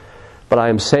that. But I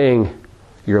am saying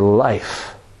your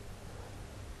life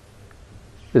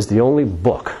is the only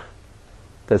book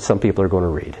that some people are going to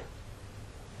read.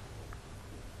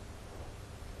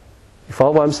 You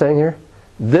follow what I'm saying here?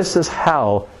 This is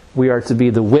how we are to be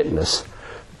the witness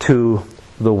to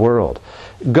the world.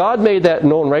 God made that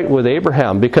known right with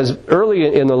Abraham, because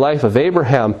early in the life of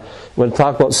Abraham, when we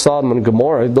talk about Sodom and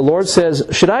Gomorrah, the Lord says,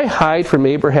 should I hide from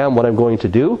Abraham what I'm going to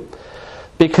do?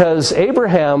 Because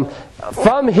Abraham,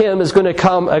 from him is going to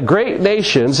come a great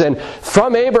nations, and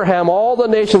from Abraham all the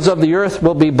nations of the earth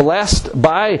will be blessed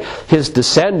by his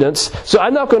descendants. So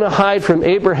I'm not going to hide from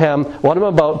Abraham what I'm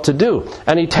about to do.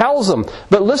 And he tells them,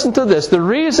 but listen to this, the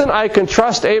reason I can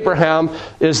trust Abraham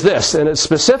is this, and it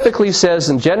specifically says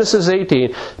in Genesis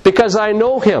 18, because I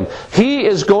know him. He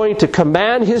is going to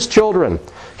command his children.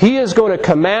 He is going to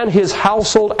command his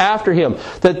household after him,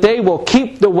 that they will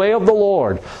keep the way of the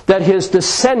Lord, that his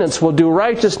descendants will do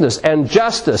righteousness and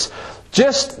justice,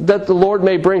 just that the Lord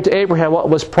may bring to Abraham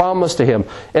what was promised to him.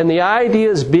 And the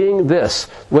idea is being this: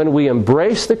 when we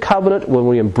embrace the covenant, when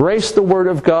we embrace the Word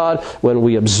of God, when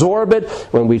we absorb it,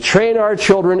 when we train our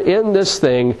children in this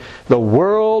thing, the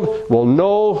world will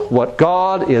know what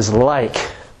God is like,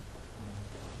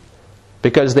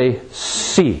 because they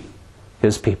see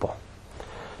His people.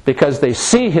 Because they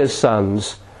see His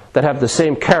sons that have the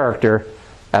same character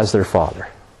as their Father.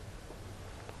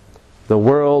 The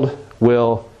world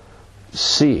will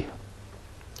see.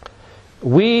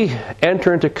 We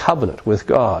enter into covenant with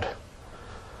God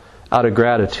out of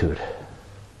gratitude.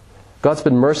 God's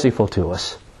been merciful to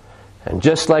us. And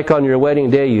just like on your wedding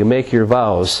day you make your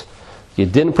vows, you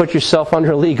didn't put yourself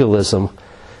under legalism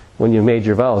when you made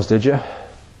your vows, did you?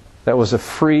 That was a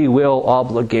free will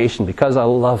obligation. Because I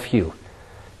love you,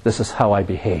 this is how I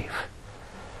behave.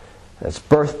 It's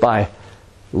birthed by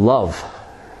love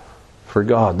for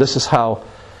God. This is how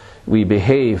we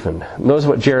behave. And notice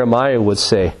what Jeremiah would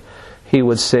say. He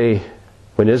would say,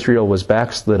 when Israel was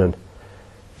backslidden,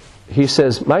 he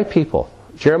says, my people,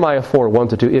 Jeremiah 4,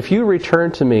 1-2, if you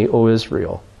return to me, O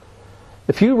Israel,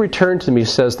 if you return to me,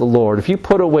 says the Lord, if you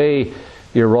put away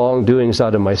your wrongdoings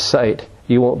out of my sight,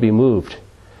 you won't be moved.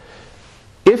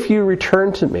 If you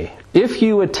return to me, if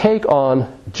you would take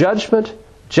on judgment,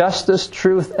 justice,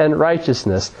 truth, and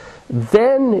righteousness,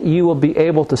 then you will be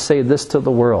able to say this to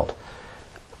the world.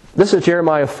 This is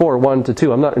Jeremiah 4,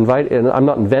 1-2. I'm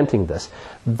not inventing this.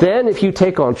 Then if you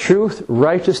take on truth,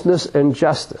 righteousness, and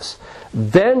justice,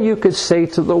 then you could say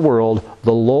to the world,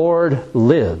 the Lord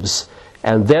lives,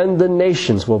 and then the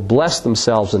nations will bless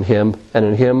themselves in Him, and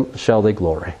in Him shall they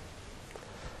glory.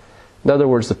 In other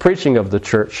words, the preaching of the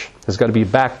church has got to be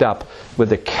backed up with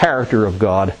the character of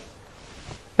God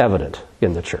evident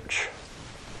in the church.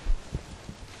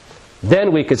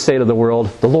 Then we could say to the world,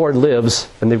 the Lord lives,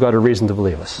 and they've got a reason to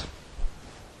believe us.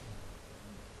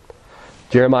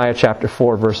 Jeremiah chapter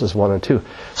 4, verses 1 and 2.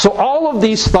 So all of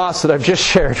these thoughts that I've just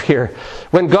shared here,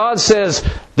 when God says,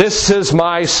 this is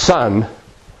my Son,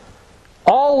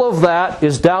 all of that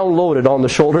is downloaded on the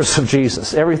shoulders of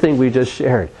Jesus. Everything we just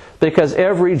shared. Because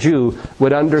every Jew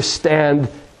would understand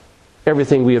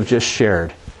everything we have just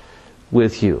shared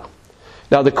with you.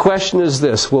 Now the question is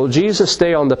this: will Jesus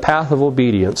stay on the path of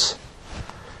obedience,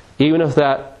 even if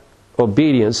that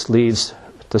obedience leads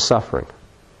to suffering?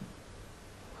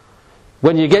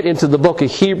 When you get into the book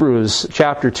of Hebrews,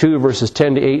 chapter 2, verses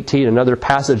 10-18, and other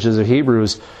passages of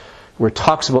Hebrews, where it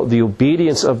talks about the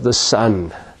obedience of the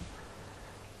Son,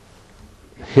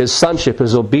 His sonship,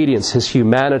 His obedience, His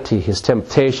humanity, His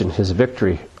temptation, His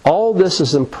victory, all this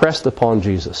is impressed upon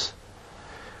Jesus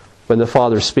when the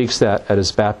Father speaks that at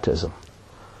His baptism.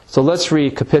 So let's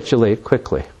recapitulate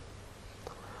quickly.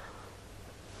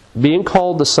 Being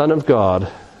called the Son of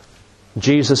God,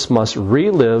 Jesus must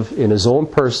relive in His own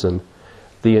person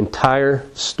the entire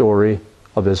story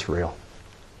of Israel.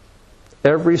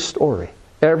 Every story,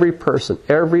 every person,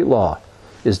 every law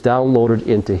is downloaded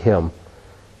into Him,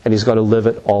 and He's got to live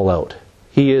it all out.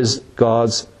 He is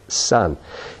God's Son.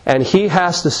 And He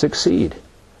has to succeed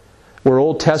where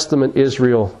Old Testament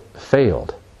Israel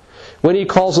failed. When He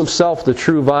calls Himself the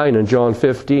true vine in John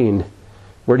 15,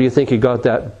 where do you think He got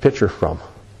that picture from?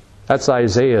 That's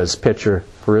Isaiah's picture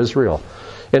for Israel.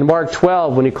 In Mark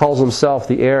 12, when He calls Himself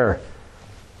the heir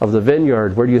of the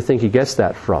vineyard, where do you think He gets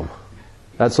that from?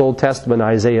 That's Old Testament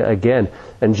Isaiah again.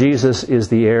 And Jesus is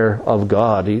the heir of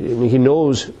God. He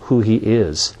knows who He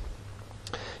is.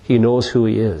 He knows who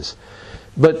He is.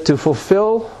 But to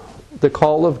fulfill the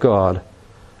call of God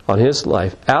on His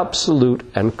life, absolute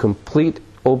and complete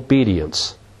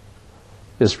obedience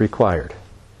is required.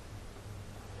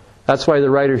 That's why the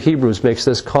writer of Hebrews makes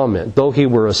this comment. Though He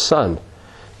were a son,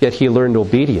 yet He learned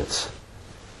obedience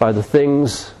by the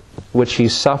things which He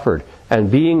suffered,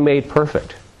 and being made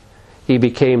perfect, He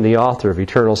became the author of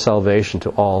eternal salvation to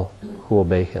all who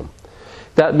obey Him.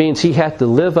 That means He had to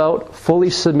live out, fully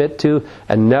submit to,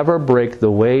 and never break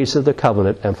the ways of the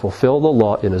covenant and fulfill the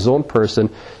law in His own person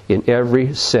in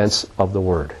every sense of the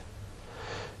word.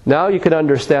 Now you can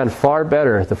understand far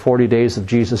better the 40 days of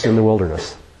Jesus in the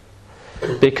wilderness.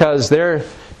 Because there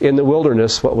in the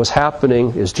wilderness, what was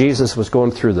happening is Jesus was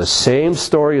going through the same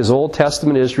story as Old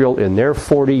Testament Israel in their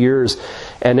 40 years.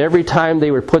 And every time they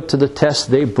were put to the test,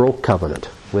 they broke covenant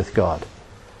with God.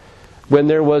 When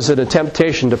there was a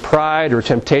temptation to pride, or a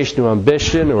temptation to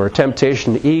ambition, or a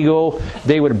temptation to ego,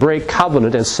 they would break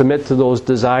covenant and submit to those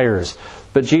desires.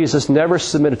 But Jesus never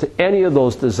submitted to any of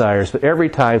those desires. But every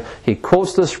time He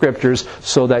quotes the Scriptures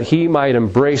so that He might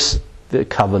embrace the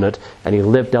covenant, and He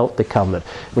lived out the covenant.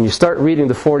 When you start reading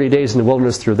the 40 days in the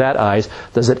wilderness through that eyes,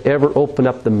 does it ever open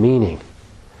up the meaning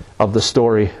of the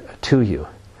story to you?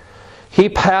 He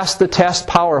passed the test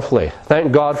powerfully.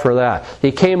 Thank God for that.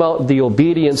 He came out the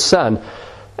obedient Son,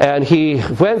 and He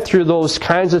went through those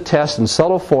kinds of tests in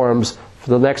subtle forms for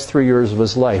the next 3 years of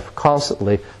His life,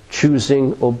 constantly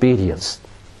choosing obedience,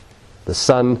 the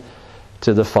Son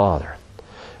to the Father.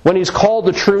 When He's called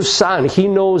the true Son, He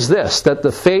knows this, that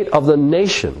the fate of the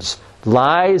nations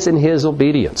lies in His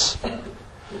obedience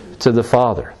to the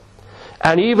Father.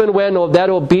 And even when that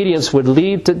obedience would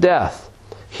lead to death,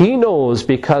 He knows,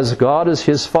 because God is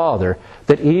His Father,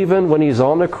 that even when He's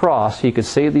on the cross, He could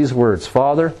say these words,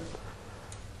 Father,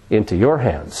 into Your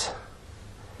hands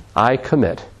I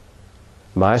commit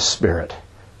my spirit,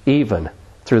 even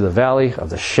through the valley of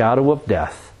the shadow of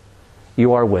death.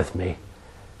 You are with me,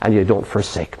 and You don't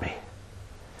forsake me.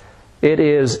 It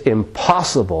is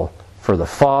impossible for the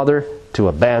Father to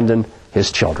abandon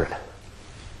His children.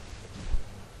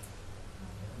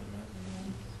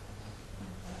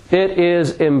 It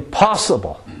is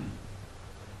impossible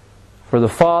for the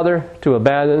Father to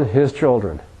abandon His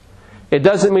children. It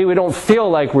doesn't mean we don't feel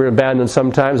like we're abandoned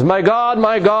sometimes. My God,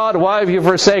 why have you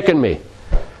forsaken me?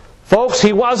 Folks,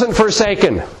 He wasn't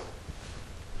forsaken.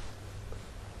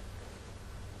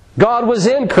 God was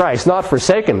in Christ, not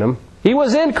forsaken them. He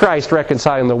was in Christ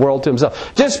reconciling the world to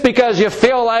Himself. Just because you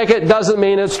feel like it doesn't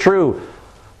mean it's true.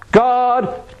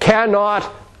 God cannot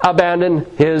abandon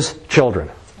His children.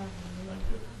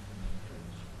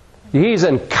 He's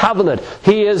in covenant.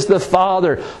 He is the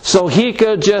Father. So He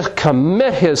could just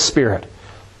commit His Spirit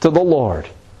to the Lord,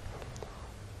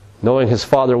 knowing His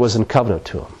Father was in covenant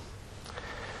to Him.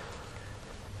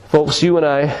 Folks, you and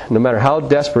I, no matter how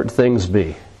desperate things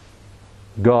be,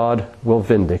 God will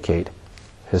vindicate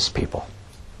His people.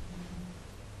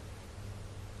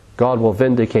 God will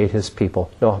vindicate His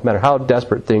people, no matter how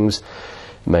desperate things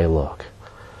may look.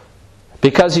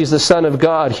 Because He's the Son of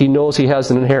God, He knows He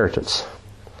has an inheritance.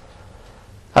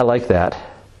 I like that.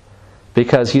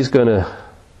 Because He's going to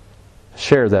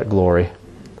share that glory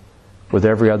with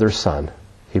every other son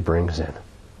He brings in.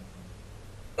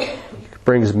 He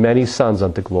brings many sons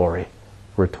unto glory,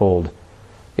 we're told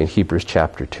in Hebrews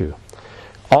chapter 2.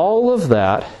 All of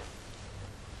that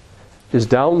is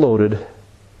downloaded.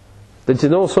 Did you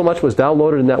know so much was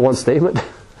downloaded in that one statement?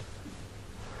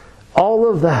 All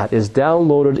of that is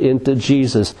downloaded into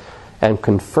Jesus and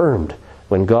confirmed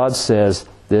when God says,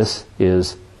 "This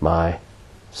is my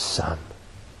Son."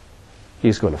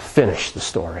 He's going to finish the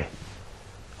story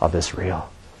of Israel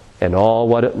and all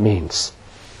what it means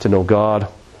to know God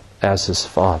as His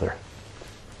Father.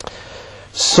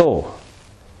 So,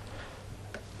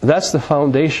 that's the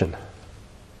foundation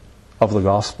of the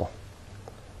gospel.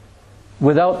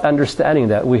 Without understanding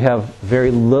that, we have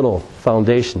very little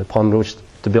foundation upon which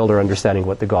to build our understanding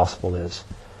what the gospel is.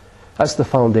 That's the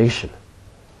foundation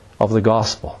of the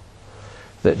gospel,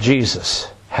 that Jesus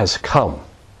has come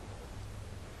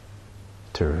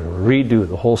to redo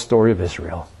the whole story of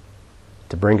Israel,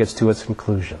 to bring it to its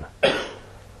conclusion.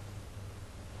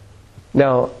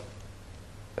 Now,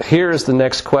 here's the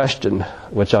next question,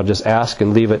 which I'll just ask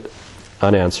and leave it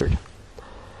unanswered.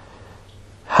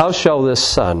 How shall this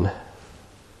Son,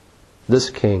 this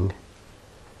King,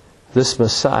 this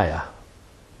Messiah,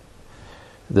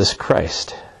 this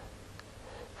Christ,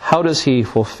 how does He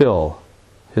fulfill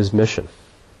His mission?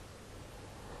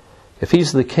 If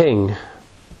He's the King,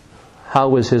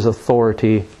 how is His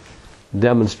authority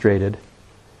demonstrated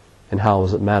and how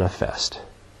is it manifest?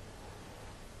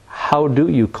 How do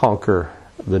you conquer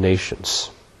the nations?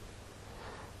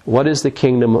 What is the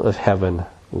kingdom of heaven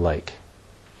like?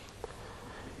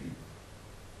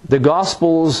 The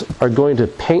Gospels are going to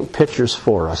paint pictures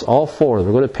for us. All four of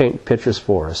them are going to paint pictures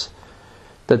for us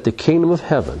that the kingdom of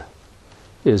heaven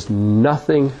is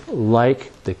nothing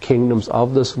like the kingdoms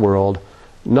of this world,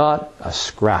 not a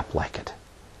scrap like it,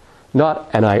 not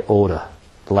an iota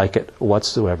like it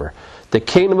whatsoever. The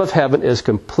kingdom of heaven is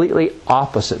completely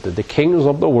opposite to the kingdoms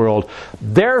of the world,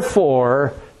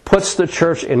 therefore puts the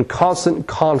church in constant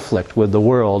conflict with the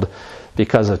world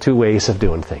because of two ways of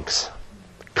doing things.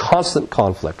 Constant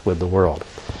conflict with the world.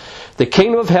 The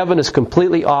kingdom of heaven is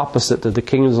completely opposite to the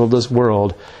kingdoms of this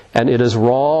world, and it is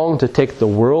wrong to take the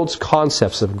world's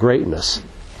concepts of greatness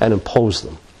and impose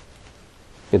them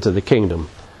into the kingdom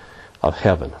of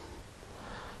heaven.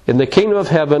 In the kingdom of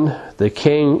heaven, the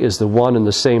king is the one and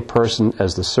the same person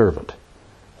as the servant.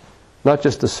 Not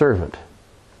just a servant,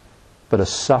 but a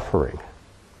suffering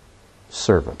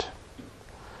servant.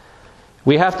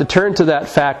 We have to turn to that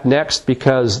fact next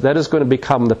because that is going to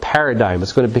become the paradigm.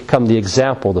 It's going to become the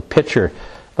example, the picture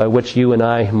by which you and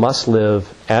I must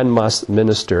live and must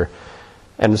minister.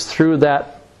 And it's through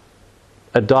that,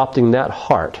 adopting that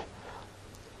heart,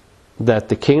 that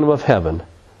the kingdom of heaven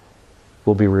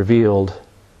will be revealed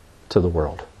to the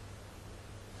world.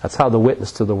 That's how the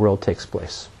witness to the world takes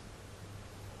place.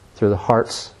 Through the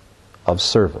hearts of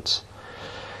servants.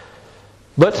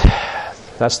 But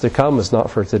that's to come. It's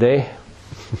not for today.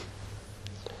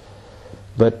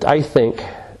 But I think,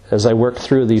 as I work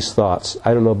through these thoughts,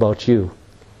 I don't know about you,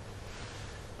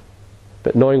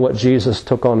 but knowing what Jesus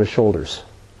took on His shoulders,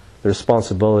 the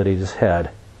responsibility He's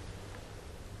had,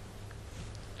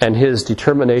 and His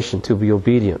determination to be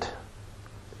obedient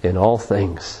in all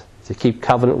things, to keep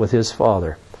covenant with His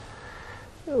Father,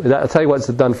 I'll tell you what it's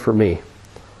done for me.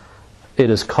 It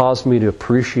has caused me to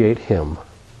appreciate Him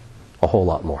a whole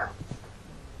lot more.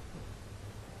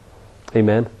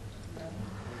 Amen?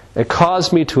 It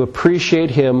caused me to appreciate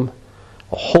Him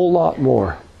a whole lot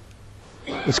more.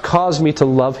 It's caused me to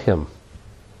love Him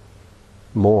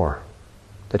more,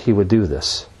 that He would do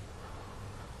this.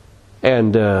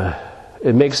 And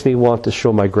it makes me want to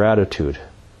show my gratitude,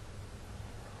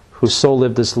 who so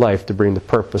lived his life to bring the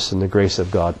purpose and the grace of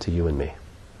God to you and me.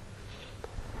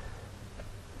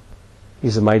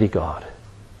 He's a mighty God.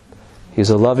 He's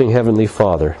a loving Heavenly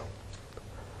Father.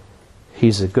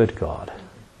 He's a good God.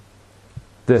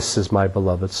 This is my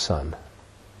beloved Son,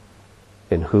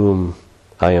 in whom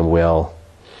I am well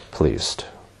pleased.